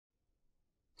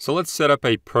So let's set up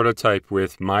a prototype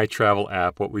with my travel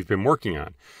app, what we've been working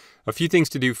on. A few things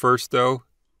to do first though.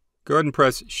 Go ahead and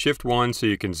press Shift 1 so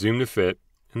you can zoom to fit,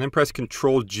 and then press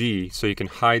Control G so you can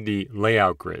hide the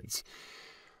layout grids.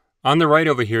 On the right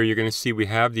over here, you're going to see we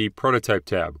have the prototype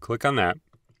tab. Click on that,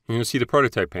 and you'll see the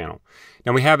prototype panel.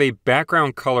 Now we have a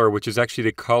background color, which is actually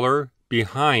the color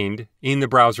behind in the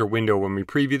browser window when we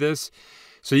preview this,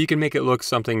 so you can make it look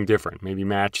something different, maybe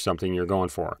match something you're going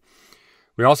for.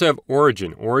 We also have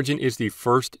origin. Origin is the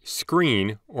first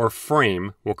screen or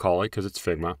frame, we'll call it because it's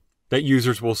Figma, that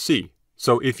users will see.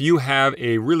 So if you have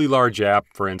a really large app,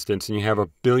 for instance, and you have a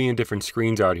billion different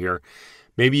screens out here,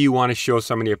 maybe you want to show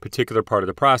somebody a particular part of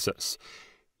the process.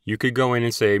 You could go in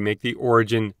and say, make the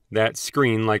origin that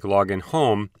screen like login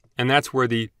home, and that's where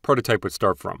the prototype would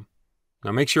start from.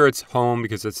 Now make sure it's home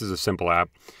because this is a simple app.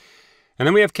 And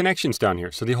then we have connections down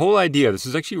here. So the whole idea, this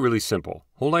is actually really simple.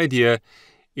 Whole idea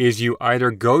is you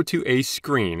either go to a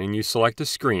screen and you select a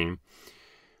screen,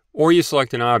 or you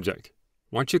select an object.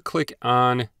 Once you click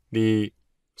on the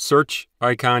search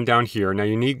icon down here, now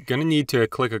you're going to need to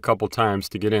click a couple times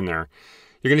to get in there.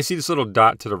 You're going to see this little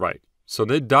dot to the right. So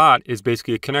the dot is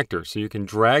basically a connector. So you can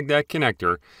drag that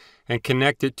connector and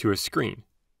connect it to a screen.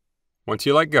 Once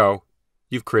you let go,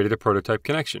 you've created a prototype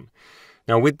connection.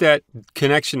 Now with that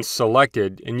connection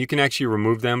selected, and you can actually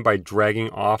remove them by dragging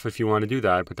off if you want to do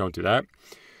that, but don't do that.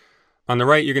 On the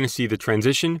right, you're going to see the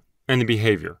transition and the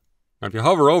behavior. Now if you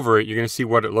hover over it, you're going to see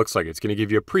what it looks like. It's going to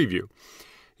give you a preview.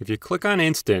 If you click on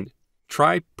instant,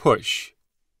 try push.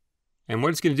 And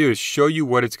what it's going to do is show you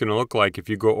what it's going to look like if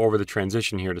you go over the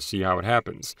transition here to see how it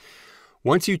happens.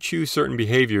 Once you choose certain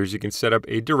behaviors, you can set up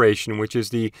a duration, which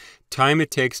is the time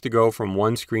it takes to go from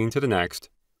one screen to the next,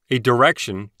 a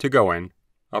direction to go in,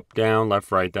 up, down,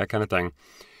 left, right, that kind of thing,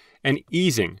 and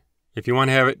easing. If you want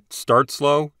to have it start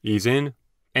slow, ease in,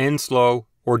 end slow,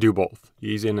 or do both,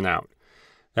 ease in and out.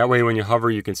 That way when you hover,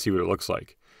 you can see what it looks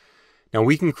like. Now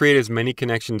we can create as many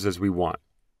connections as we want.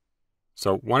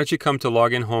 So why don't you come to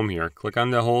login home here, click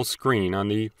on the whole screen on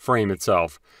the frame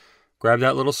itself, grab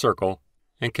that little circle,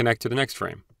 and connect to the next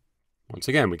frame. Once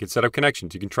again, we can set up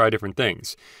connections. You can try different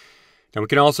things. Now we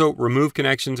can also remove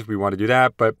connections if we want to do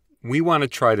that, but we want to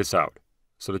try this out.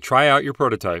 So to try out your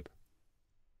prototype,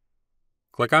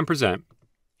 click on Present.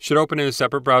 Should open in a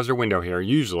separate browser window here,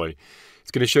 usually.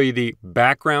 It's going to show you the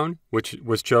background, which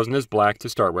was chosen as black to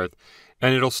start with,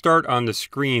 and it'll start on the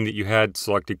screen that you had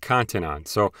selected content on.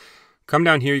 So come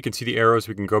down here, you can see the arrows.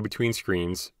 We can go between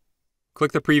screens.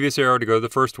 Click the previous arrow to go to the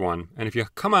first one. And if you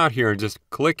come out here and just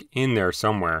click in there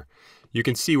somewhere, you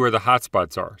can see where the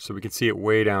hotspots are. So we can see it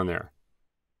way down there.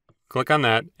 Click on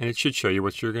that, and it should show you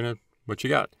what you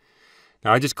got.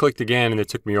 Now I just clicked again, and it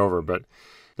took me over, but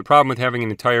the problem with having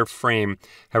an entire frame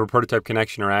have a prototype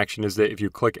connection or action is that if you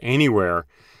click anywhere,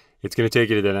 it's going to take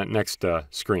you to that next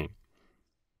screen.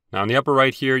 Now in the upper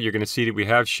right here, you're going to see that we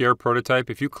have share prototype.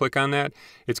 If you click on that,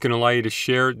 it's going to allow you to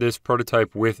share this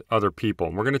prototype with other people.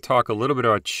 And we're going to talk a little bit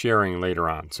about sharing later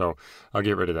on, so I'll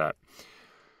get rid of that.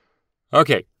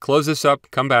 Okay, close this up,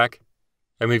 come back,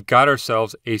 and we've got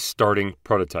ourselves a starting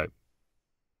prototype.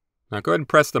 Now go ahead and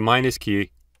press the minus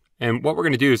key. And what we're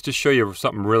going to do is just show you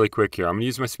something really quick here. I'm going to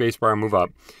use my space bar and move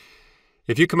up.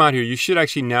 If you come out here, you should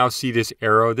actually now see this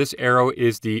arrow. This arrow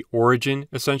is the origin,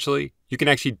 essentially. You can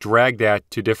actually drag that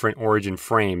to different origin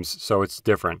frames, so it's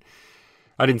different.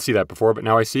 I didn't see that before, but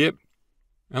now I see it.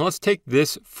 And let's take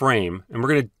this frame, and we're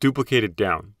going to duplicate it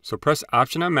down. So press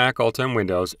Option on Mac, Alt on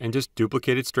Windows, and just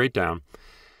duplicate it straight down.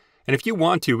 And if you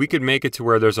want to, we could make it to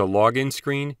where there's a login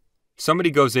screen. Somebody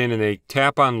goes in and they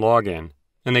tap on login,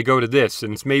 and they go to this,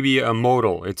 and it's maybe a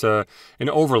modal. It's an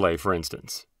overlay, for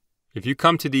instance. If you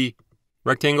come to the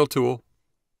rectangle tool,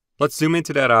 let's zoom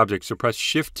into that object. So press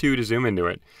Shift 2 to zoom into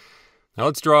it. Now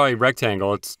let's draw a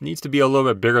rectangle. It needs to be a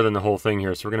little bit bigger than the whole thing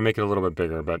here, so we're going to make it a little bit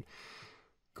bigger, but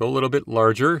go a little bit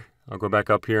larger. I'll go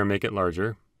back up here and make it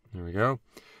larger. There we go.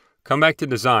 Come back to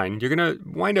design. You're going to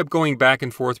wind up going back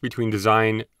and forth between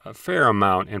design a fair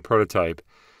amount and prototype.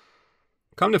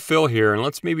 Come to fill here, and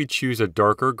let's maybe choose a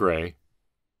darker gray.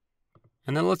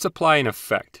 And then let's apply an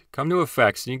effect. Come to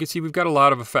effects, and you can see we've got a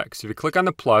lot of effects. If you click on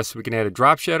the plus, we can add a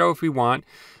drop shadow if we want.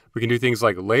 We can do things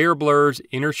like layer blurs,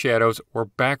 inner shadows, or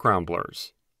background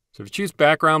blurs. So if you choose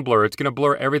background blur, it's going to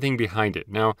blur everything behind it.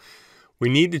 Now, we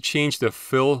need to change the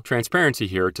fill transparency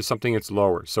here to something that's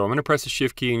lower. So I'm going to press the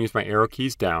Shift key and use my arrow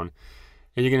keys down.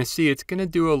 And you're going to see it's going to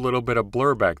do a little bit of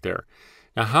blur back there.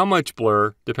 Now, how much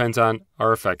blur depends on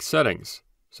our effect settings.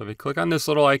 So if you click on this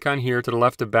little icon here to the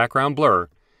left of background blur,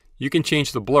 you can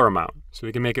change the blur amount. So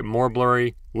we can make it more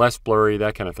blurry, less blurry,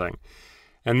 that kind of thing.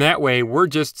 And that way, we're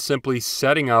just simply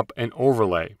setting up an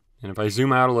overlay. And if I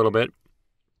zoom out a little bit,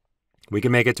 We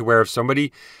can make it to where if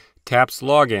somebody taps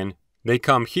login, they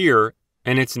come here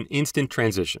and it's an instant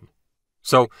transition.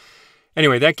 So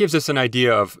anyway, that gives us an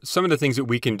idea of some of the things that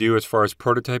we can do as far as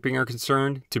prototyping are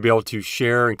concerned to be able to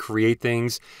share and create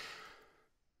things.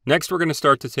 Next, we're going to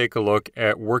start to take a look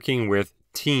at working with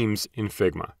teams in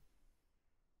Figma.